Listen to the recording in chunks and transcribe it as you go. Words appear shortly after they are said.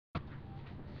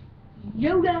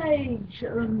Yo guys,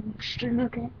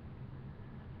 okay.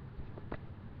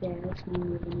 Yeah, let's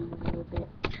move in a little bit.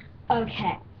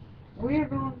 Okay, we're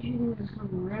going to do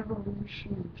some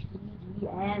Revolution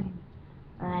TDM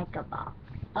like a box.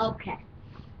 Okay,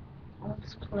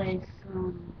 let's play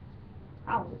some.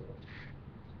 Oh,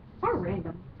 how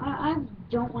random. I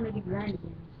don't want to do grind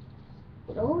again.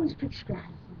 It always picks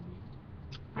grind for me.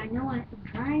 I know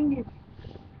grind is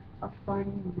a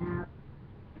fun map,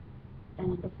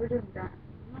 and if we're doing grind,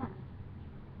 yeah.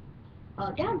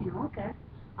 Oh, downhill, okay.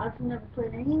 I've never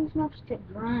played any of these maps to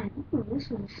grind. Ooh, this is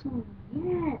so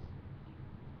yes.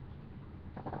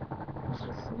 This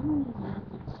is so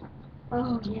nice.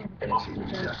 Oh yeah, the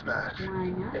PC does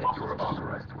line up. You're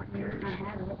authorized to engage. I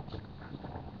have it.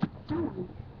 Oh.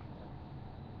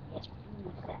 Yes, give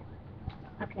me that.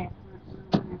 Okay,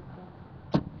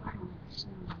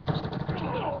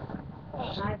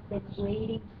 I've been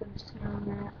waiting for the snow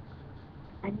map.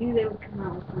 I knew they would come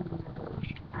out with one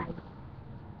Revolution.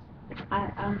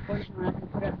 I unfortunately I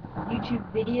haven't put up YouTube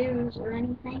videos or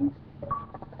anything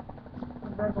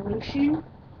of Revolution.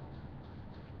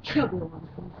 Chubby one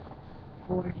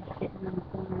for just sitting in the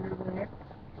corner over there.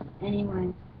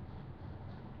 Anyway,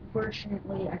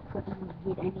 unfortunately I couldn't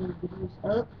get any videos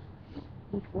up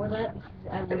before that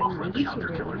because I wasn't on YouTube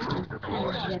anymore. I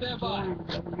was just blind.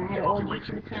 I mean, I had an old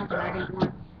YouTube account, but I didn't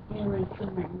want anyone to see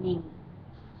my name.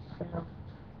 So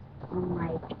I'm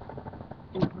like,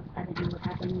 I didn't know what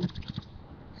happened.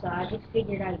 So I just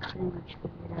figured I pretty much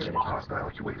figured out.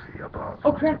 Hostile UAV above.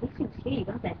 Oh crap, these things skate,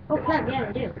 don't they? Oh crap,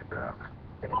 yeah they do.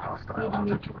 Hostile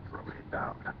object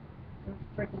inbound. Those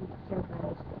freaking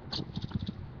survivors.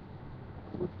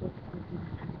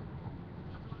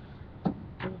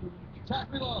 Attack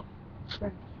reload.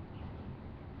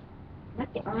 Not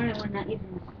the only one not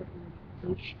using this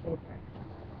freaking face straight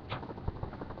right.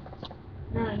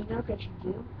 No, you know what they should do?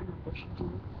 I know what they should do.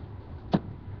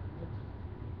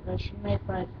 They should make,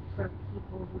 like, for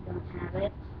people who don't have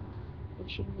it, they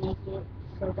should make it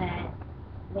so that,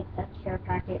 like, a care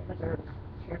packet, like, a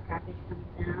care package comes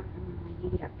down, and then, like, you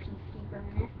get a peacekeeper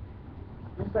in it.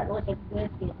 But, like, a good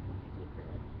peacekeeper,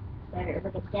 like, better,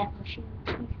 like a death machine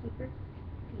peacekeeper.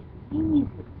 It'd be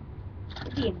amazing.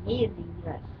 It'd be amazing,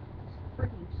 like,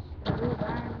 freaking screw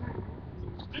that.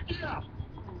 Stick out.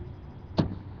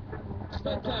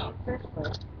 Step down. First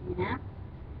place, you know?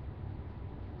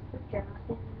 Good job.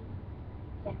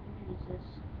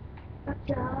 Good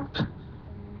job.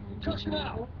 Concussion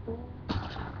out.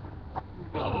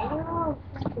 Oh,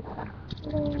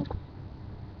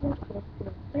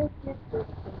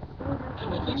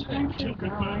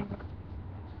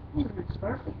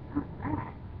 perfect.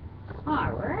 Alright.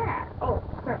 Alright. Oh,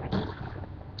 perfect. I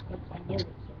knew this.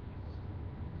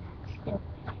 Still.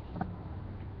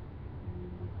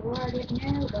 I didn't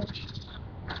know, but.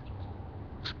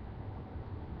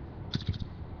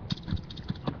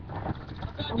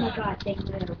 Oh my god, they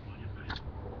moved.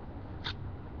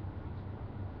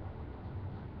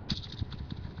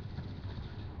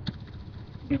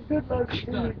 Good luck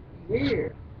streaming. Yeah.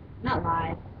 Not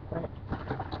live, but.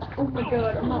 Oh my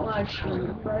god, I'm not live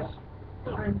streaming, but.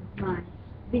 On my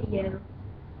video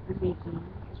I'm making.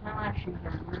 Because my live streams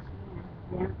aren't working.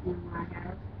 Yeah, in my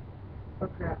house. Oh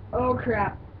crap. Oh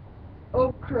crap.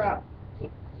 Oh crap.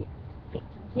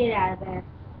 Get out of there.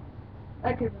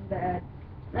 That could have been bad.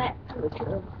 That could have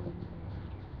been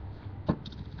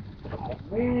bad.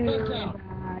 Really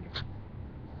bad.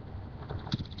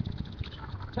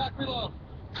 Attack reload.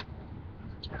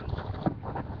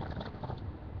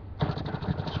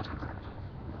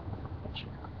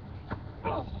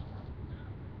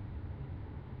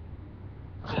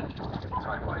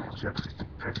 Timeline injection.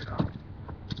 Pick it up.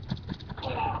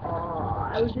 Oh,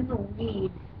 I was in the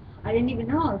lead. I didn't even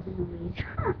know I was in the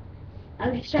lead. I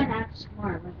was just trying to act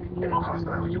smart, like I knew I was in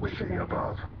the Hostile lead. UAV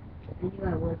above. I knew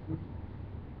I wasn't.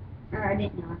 Or I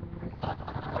didn't know I was.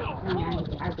 I mean,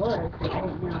 I was, but I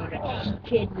didn't know that you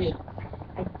kid me.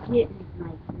 I didn't,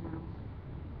 like,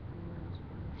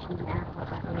 she act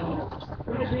like I was.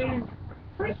 What are you doing?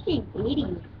 Freaking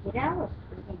idiot. Get out of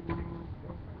freaking my house.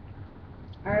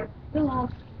 Alright, go on.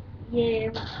 Yeah,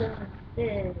 what's going on?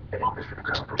 Mission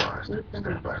compromised.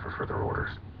 Stand by for further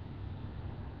orders.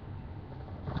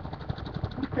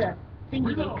 What's the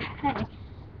thingy okay?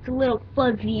 It's a little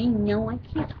fuzzy, you know, I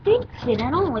can't fix it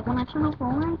at all. Like when I turn off the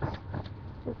lights,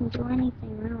 it doesn't do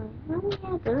anything really. Oh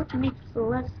yeah, it does. It makes the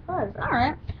less fuzz.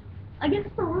 Alright. I guess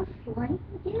the less light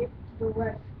you get, the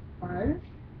less fuzz.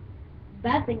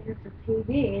 Bad thing is the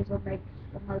TV is what makes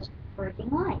the most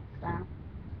freaking light, so.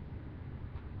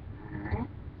 Alright.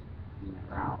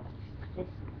 Roll. This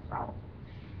is roll.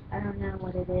 I don't know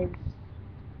what it is.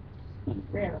 He's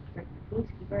really freaking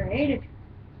peacekeeper. Hated.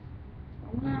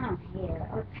 Oh no,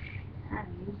 yeah. Okay. I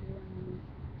don't usually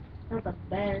not the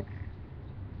best.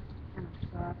 Kind of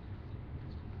sucks.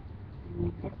 I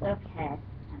mean, it's okay. I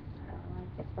don't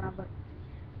like it, but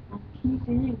I'm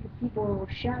keeping because people will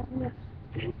shout me,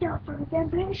 picked up for the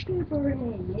peacekeeper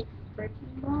in. It's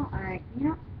freaking wrong. Alright, you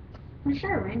know, let's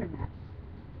try a random map.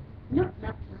 Nope,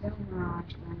 nope, we're doing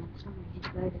Mirage. Somebody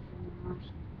just voted for Mirage.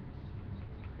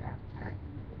 Crap, alright.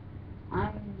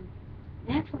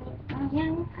 Actually, yeah,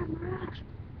 Mirage.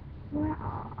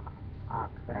 Oh,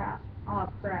 crap. Oh,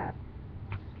 crap.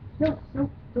 Nope,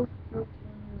 nope, nope, nope.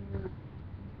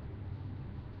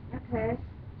 Okay.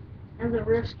 There's a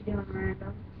risk doing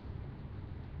random.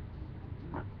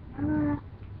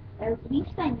 At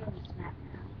least I know it's not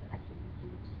now that I can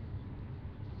use.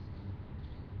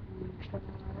 Let's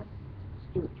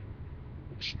do it.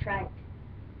 Let's try it.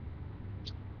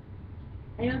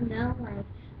 I don't know, like,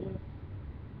 if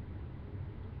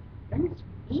Venice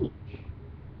Beach.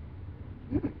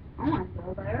 I want to go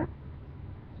there.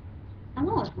 I've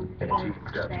always wanted to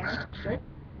go there, but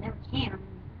never can.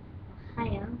 I'm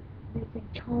in Ohio. It's been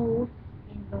cold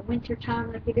in the winter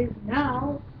time like it is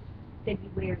now,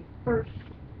 February 1st.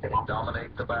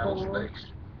 Dominate the battle Cold. space.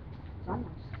 It's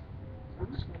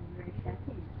almost February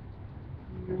 2nd.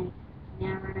 In like an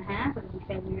hour and a half, it'll be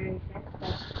February 2nd.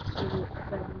 So it'll be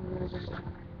February 2nd.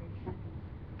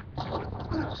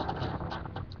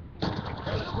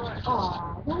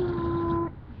 Aw, what?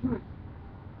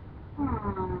 Aw,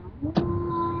 what?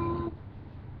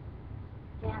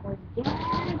 That was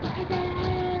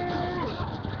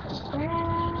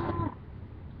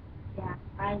yeah,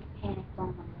 I panicked on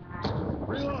the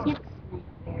ride. Can't snipe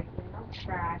very good. I'll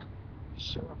try.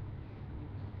 Sure.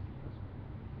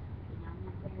 You know, I'm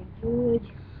not very good.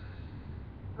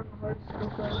 I'm a hard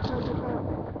sniper.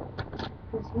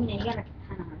 Because, you know, you gotta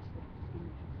kind of hard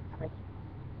sniper. Like,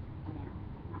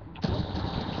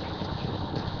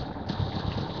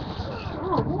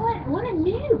 oh, what? What a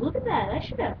noob! Look at that. I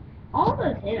should have. All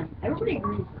those hit him. Everybody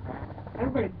agrees with that.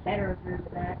 Everybody better agree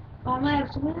with that. Oh, I might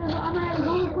have some. I might have a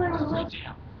home player with.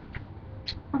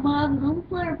 I might have a home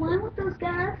player playing with those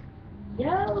guys.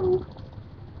 Yo,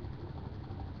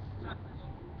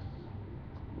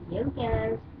 yo,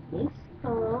 guys. This is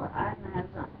cool. I might have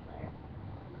a home player.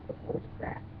 Holy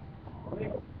crap! Holy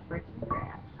freaking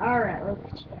crap! All right,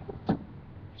 let's check.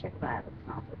 Check if I have a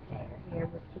complicator here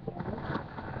with together.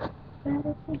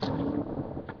 Better together.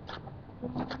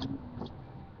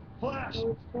 Flash!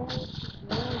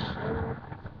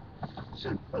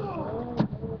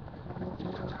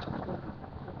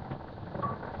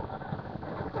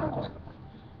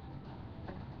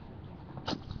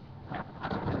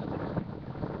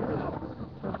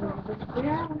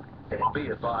 Be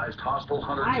advised, hostile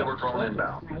hunter-killer drone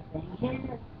inbound.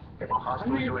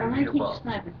 Hostile I'm UAV gonna keep above.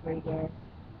 sniping for you guys.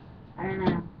 I don't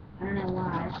know. I don't know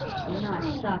why. You know I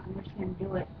suck. I'm just gonna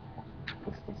do it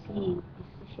just to see,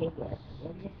 just to shake it.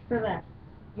 Yeah, just for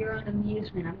your own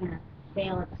amusement, I'm gonna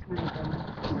fail at sniping.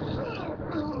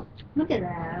 Look at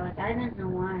that. Like, I didn't know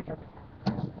why I took that.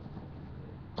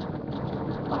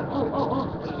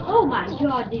 Oh my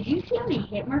god, did you see how many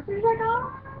hit markers I got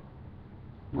on him?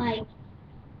 Like,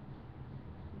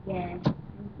 yeah.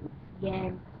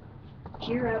 Yeah.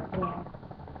 Cheer up, yeah.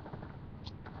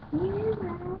 Cheer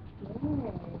up,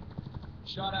 yeah.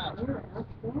 Shot out. Cheer up,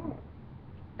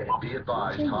 yeah. Be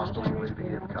advised, hostile UAV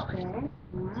incoming.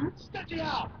 Huh? Steady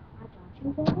out! I thought you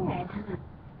were dead.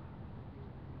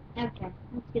 Okay,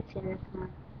 let's get serious now.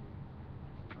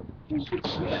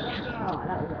 Oh,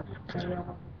 that was a fail of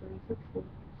a 360.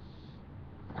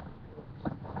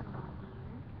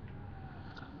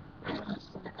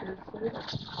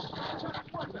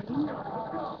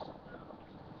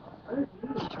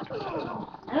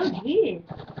 Oh, jeez.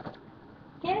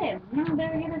 Okay, I'm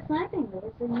better get a sniping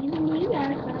this than using you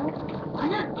guys, though. I'm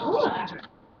not.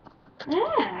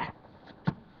 Ah!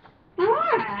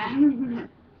 Ah!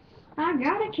 I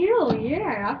got a kill,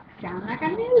 yeah. I sound like I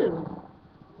knew.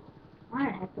 Why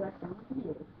the heck do I sound like I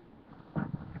knew?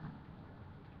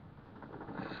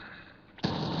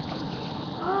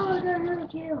 Oh, I got another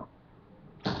kill.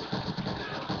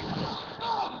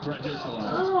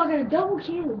 Oh, I got a double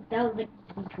kill. That was like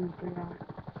to be true for that.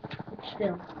 But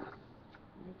still.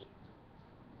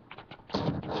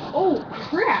 Oh,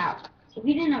 crap! If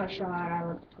he didn't have a shot, I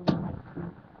would totally like him.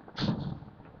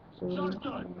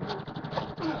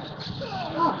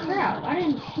 Oh, crap. I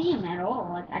didn't see him at all.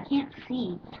 Like, I can't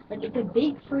see. Like, it's a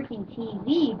big freaking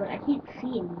TV, but I can't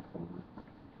see anything.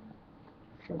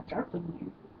 It's so dark in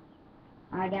here.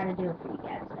 I gotta do it for you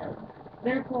guys, though.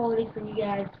 Better quality for you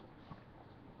guys.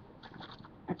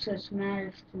 That's what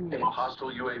matters to me. Hostile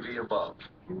UAV above.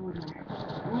 And what matters.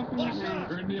 The only thing that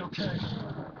matters. Heard me okay?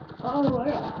 Oh, what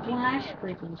a flash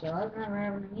freaking kill. I've never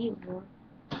happened to me before.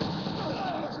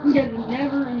 Because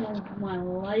never in my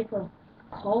life of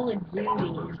Call of Duty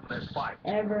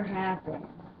ever happened.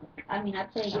 I mean, I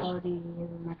play Call of Duty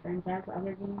with my friends have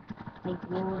other games, like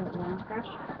World of Warcraft,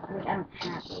 but I don't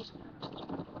have those games.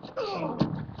 So,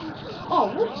 oh,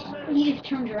 what? He just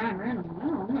turns around randomly.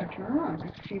 Oh, I'm gonna turn around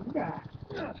and shoot the guy.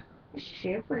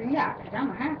 Shoot for the guy, because I'm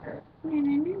a hacker. No,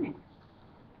 no, no, no.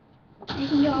 You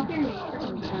can go up here and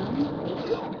freaking zone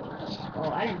spaces. Oh,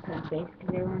 I didn't put in space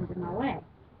because they were in my way.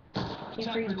 Can't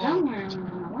freaking zone where everyone's in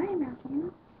my way now, can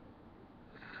you?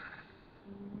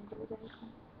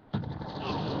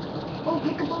 Oh,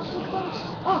 pick a box, pick a box.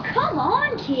 Oh, come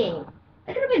on, kid.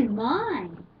 That could have been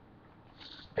mine.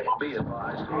 Be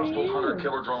advised, hostile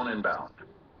hunter-killer drone inbound.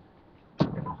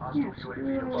 Hostile Yeah,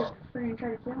 UAV above. freaking try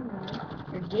to kill me.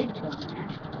 Or did kill me,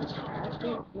 actually. I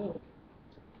did.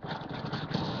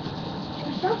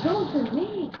 Stop going for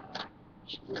me.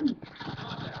 Jeez.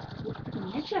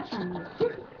 Headshots on me.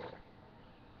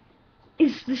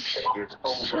 Is this?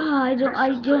 I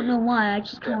don't know why. I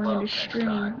keep going into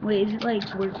stream. Wait, is it like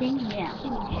working? Yeah.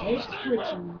 It's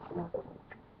switching.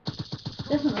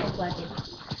 Doesn't look like it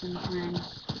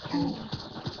sometimes.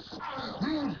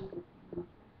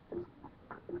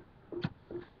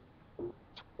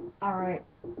 Alright,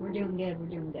 we're doing good, we're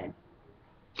doing good.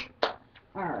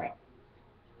 Alright.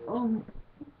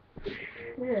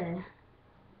 Good.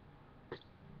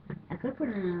 I could put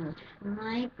in a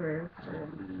sniper for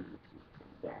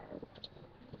guys.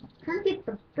 Trying to get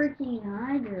the freaking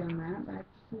Hydra map, but I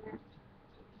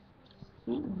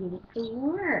can't get it to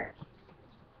work.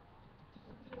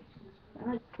 I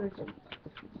like pushing it.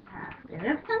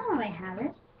 That's not why I have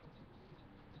it.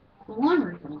 For one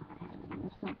reason why I have it.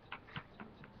 That's not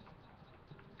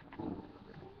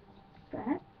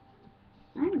that.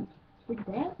 I did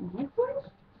that in Netflix?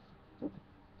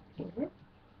 Is it?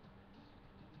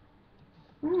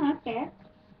 Oh, okay.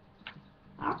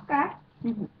 Okay.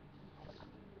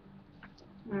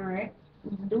 Alright.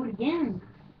 Let's do it again.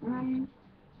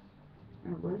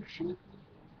 Evolution.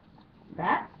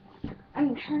 That.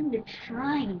 I'm kind of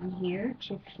trying here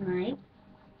to snipe.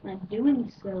 Not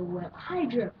doing so well.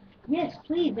 Hydra. Yes,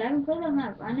 please. I haven't played on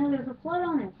that. I know there's a flood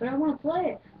on it, but I want to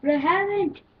play it. But I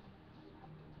haven't.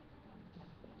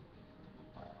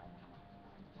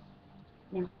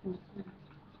 No, no, no.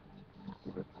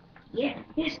 Yeah,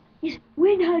 yes, yes.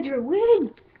 Win, Hydra,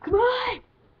 win. Come on.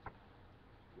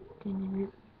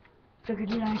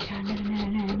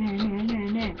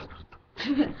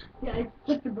 Yeah, I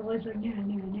flipped the voice like, no.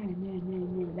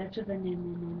 That's what the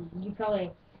no. You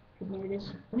probably could hear this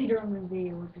later on in the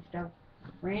video with just a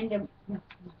random.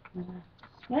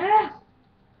 Ah!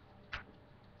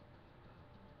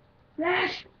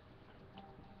 Flash!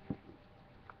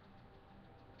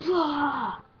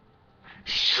 Blah!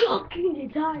 Shocking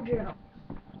it's Hydra!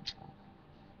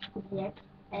 Yep,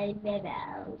 I made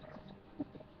out.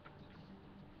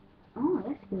 Oh,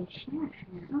 that's good. Sure.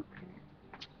 Okay.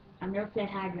 I've never played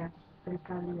Hydra, but it's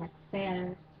probably like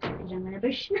fair, because I'm gonna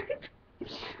be sniped.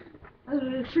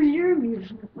 For your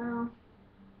amusement, well.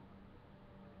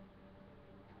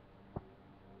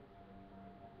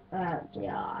 Oh,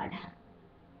 God.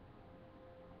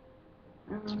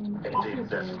 Team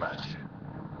deathmatch.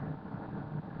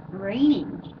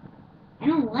 Raining. I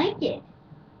don't like it.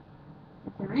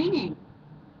 It's raining.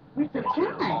 Where's the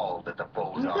flood? That the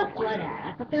foes Where's are the flood at?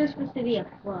 I thought there was supposed to be a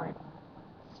flood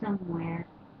somewhere.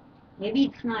 Maybe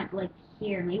it's not like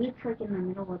here. Maybe it's like in the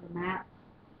middle of the map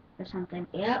or something.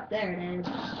 Yep, there it is.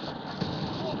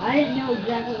 I didn't know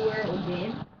exactly where it would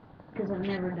be because I've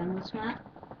never done this map.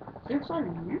 Is there a flood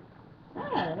in here? Oh,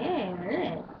 yeah, there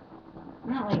is.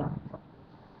 Not like a.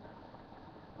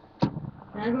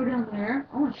 Can I go down there?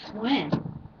 I want to swim.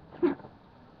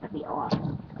 That'd be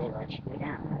awesome if they let you go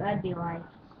down there. That'd be like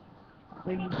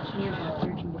where you can't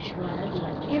search and destroy. That'd be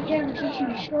like can't search and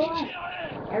destroy.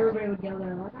 Everybody would go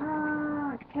there like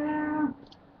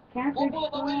can't search and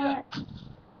destroy.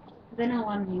 Because I know a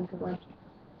lot of you could like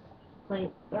play.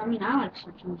 I mean, I like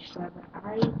search and destroy, but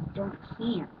I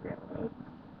can't really.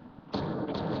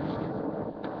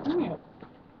 Hey.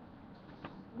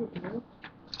 Oh.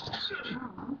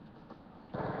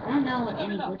 I don't know what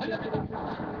any glitches do.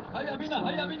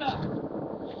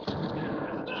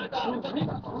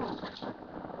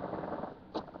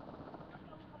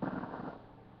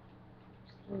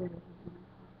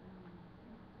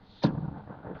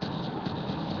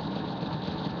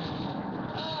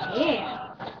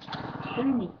 Yeah.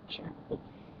 Furniture.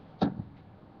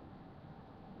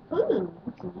 Ooh,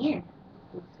 what's in here?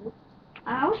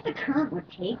 Oh,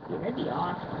 take you. That'd be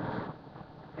awesome.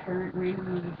 Current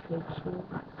randomly takes you.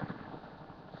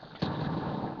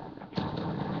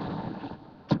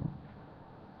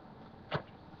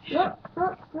 Look.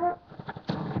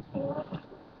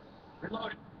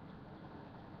 Reloading.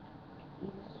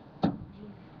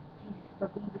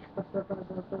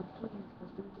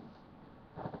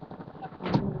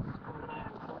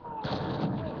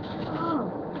 Oh,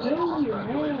 Hostile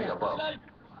UAV yeah. above.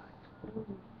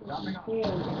 Okay.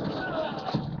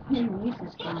 This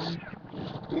is fun.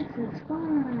 This is fun.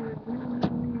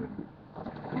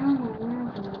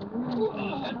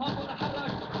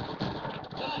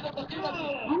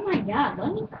 Oh my god,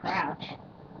 let me crouch.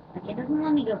 Like, it doesn't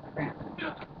let me go crouch.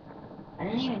 I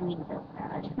didn't even mean to go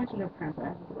crouch. I just want to go crouch, but I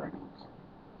have to wear names.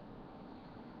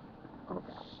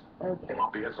 Okay.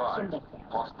 Be advised.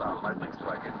 Hostile lightning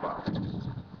strike inbound.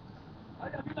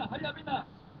 هيا بنا هيا بنا.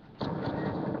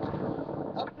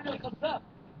 أرسل القذافي.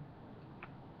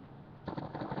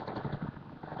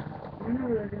 I know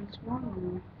they're going to spawn on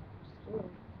me. Still.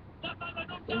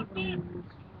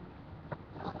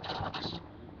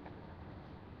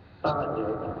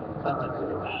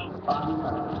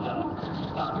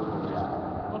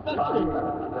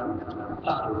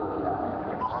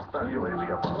 Hostile UAV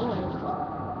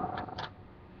above.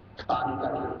 पानी का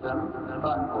system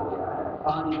बंद हो गया है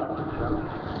पानी का system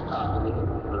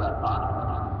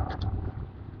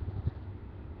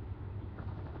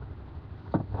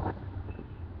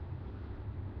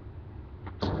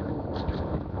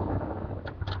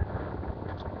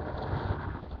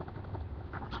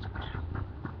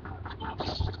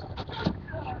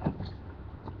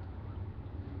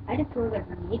I just throw that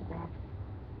grenade back.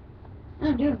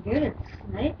 I'm doing good at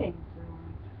sniping for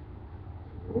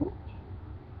once. Ooh.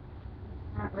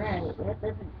 Not right. That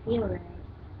doesn't feel right.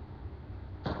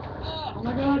 Oh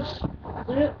my god.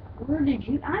 Where did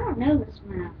you... I don't know this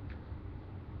map.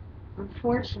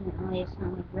 Unfortunately, it's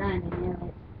not like Ryan, I know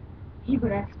it. Yeah,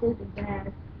 but I still did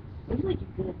bad. It's like a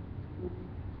good...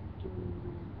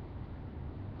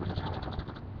 I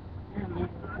don't know.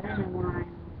 I don't know why.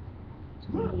 It's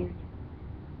weird.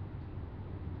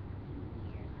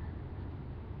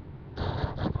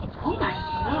 Oh my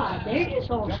god, they're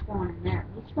just all spawning there.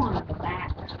 They spawn at the back.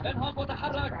 انهض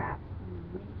وتحرك. Crap.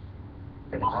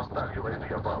 Hostile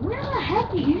UAV above. Where the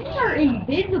heck are you? You are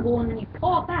invisible and then you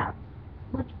pop out.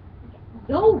 Like,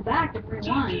 go back and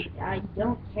rewind. I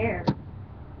don't care.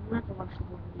 I'm not to watch the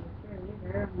whole video through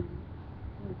either. I mean,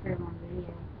 it's a pretty long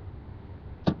video.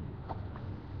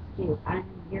 Dude, I'm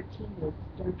your teammates.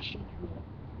 Don't shoot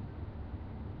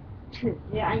me.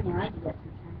 Yeah, I know. I do that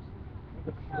sometimes. I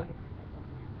get scared.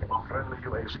 Friendly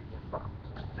UAV inbound.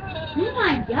 Oh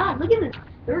my god, look at this.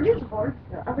 They're just hard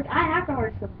stuff. I was like, I have to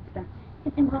hard stuff this time.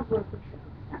 It's impossible to push stuff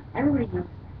this time. Everybody knows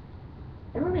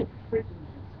that. Everybody freaking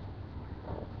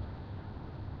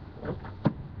knows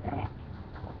that. Back.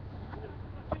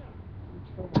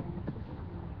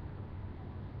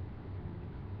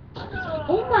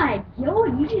 Oh my god,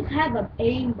 you just have a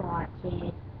aimbot,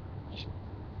 kid.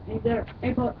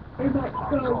 Aimbot,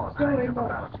 go,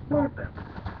 aimbot, work.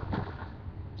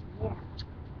 Yeah.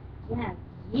 Yeah,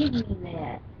 give me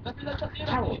that. I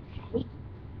will take it.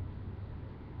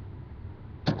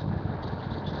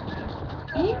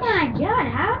 Oh my god,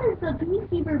 how does the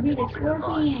peacekeeper beat a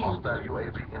scorpion? Hostile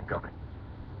UAV incoming.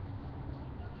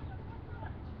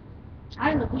 How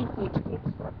does the peacekeeper beat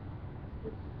a scorpion?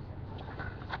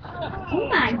 Oh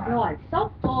my god, stop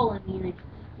following me. Like,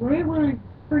 we're able to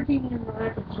freaking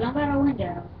have to jump out a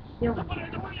window. Kill me.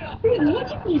 Dude, look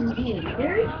at these dudes.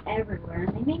 They're just everywhere.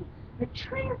 And they make the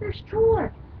tracker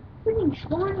store. Freaking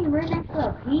spawning right next to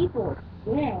the people.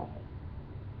 Yeah.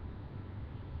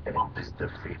 This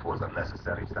defeat was a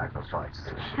necessary sacrifice.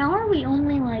 How are we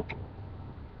only like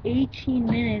 18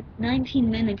 minutes, 19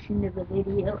 minutes into the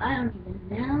video? I don't even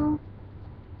know.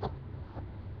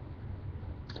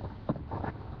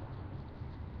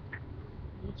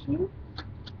 YouTube?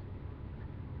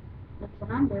 That's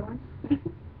what I'm doing.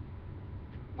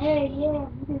 Hey, yeah,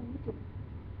 I'm doing YouTube.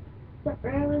 What's up,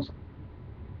 bros?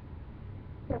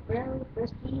 What's up, bros?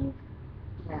 Briskies?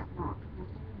 Yeah, no.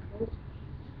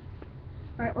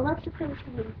 Alright, well, that's the finish of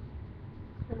the video.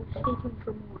 So stay tuned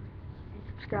for more. And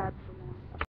subscribe for